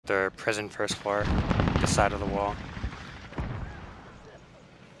The prison first floor, the side of the wall.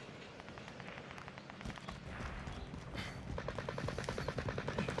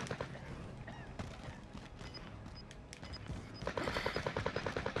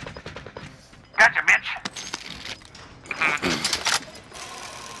 Gotcha, bitch.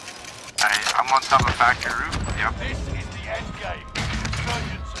 Alright, I'm on top of factory roof. Yep. This is the end game.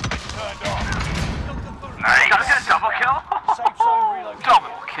 Insurgents have been turned off. Nice. Got a double kill? Safe zone relocated.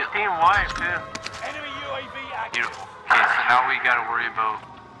 Double kill. Team wipe, too. Enemy UAV active. Beautiful. Okay, so now we gotta worry about...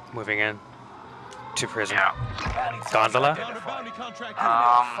 Moving in to prison. Yeah. Gondola? Yeah,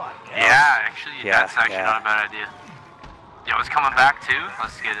 actually, Yeah, that's actually yeah. not a bad idea. Yo, it's coming back, too.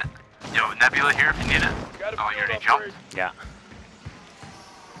 Let's get it. Yo, Nebula here if you need it. Oh, you already jumped? Yeah.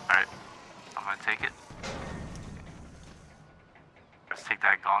 Alright. I'm gonna take it. Let's take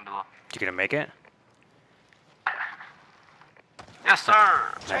that gondola. You gonna make it? Yes,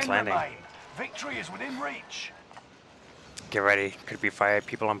 sir! Nice landing. Victory is within reach. Get ready. Could be fire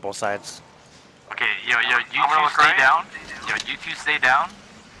people on both sides. Okay, yo, you two stay down. Yo, you two stay down.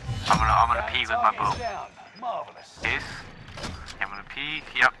 I'm gonna peek with my bow. Marvelous. Case. I'm gonna peek.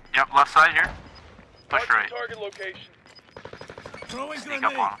 Yep, left side here. Push right. Target location. Sneak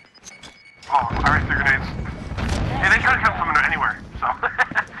up on him. Oh, I raised the grenades. Hey, they could come from anywhere, so.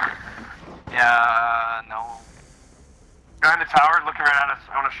 Yeah, no. Guy in the tower looking right at us.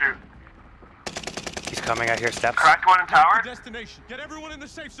 I want to shoot. He's coming. I hear steps. Cracked one in tower. Destination. Get everyone in the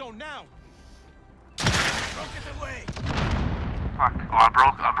safe zone now. Rocket away. Fuck. Oh,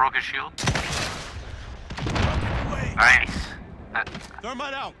 I broke his shield. Rocket away. Nice.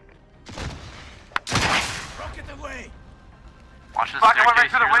 Thermite out. Rocket away. Watch this Fuck, I went right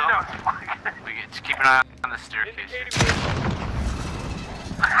staircase through the here, window. though. We get, just keep an eye on the staircase.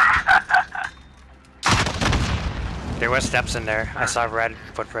 There was steps in there. I saw red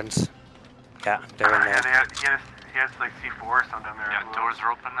footprints. Yeah, they're in Yeah, there. he has like C4 or something down there. Yeah, as well. doors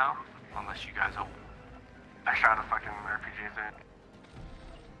are open now. Unless you guys open. I shot a fucking RPG thing.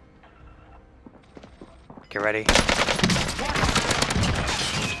 Get ready.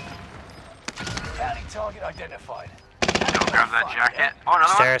 Bounty target identified. Yo, grab that jacket. Oh,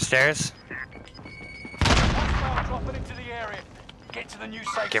 another Stairs. Hostile dropping into the area. Get to the new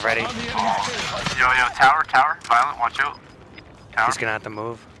safe Get zone. ready. On the enemy's field. one. Yo, tower. Violent, watch out. Tower. He's gonna have to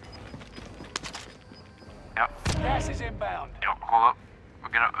move. Yep. Gas is inbound. Yo, hold up. We're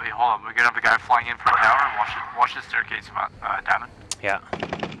gonna have a guy flying in from tower and watch the staircase, Diamond. Yeah.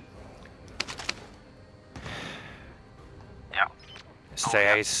 Yeah. Stay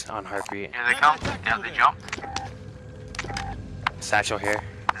yeah. ice on heartbeat. Here they come. Yeah, they jumped. Satchel here.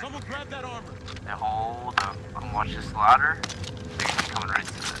 Someone grab that armor. Now hold up. And watch this ladder. They're gonna be coming right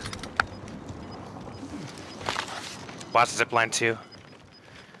to this. Watch zipline too.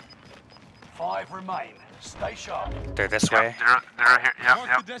 5 remain. Stay sharp. They're this Yep, way. they're here. Mark Yep.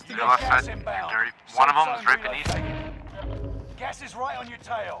 the To the destination. left Gas side. inbound. One of Safe them is zone right beneath. relocated. Gas is right on your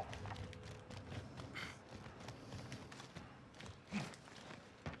tail.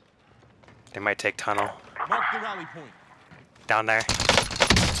 They might take tunnel. Mark the rally point. Down there.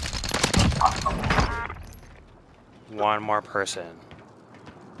 One more person.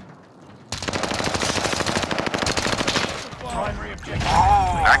 Primary objective.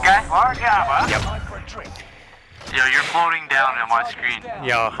 That guy? Yep. Time for a drink. Yo, you're floating down on my screen.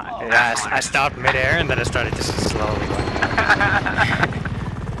 Yo, I stopped midair and then it started just slowly.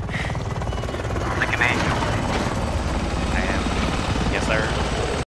 Like an angel. Yes, sir.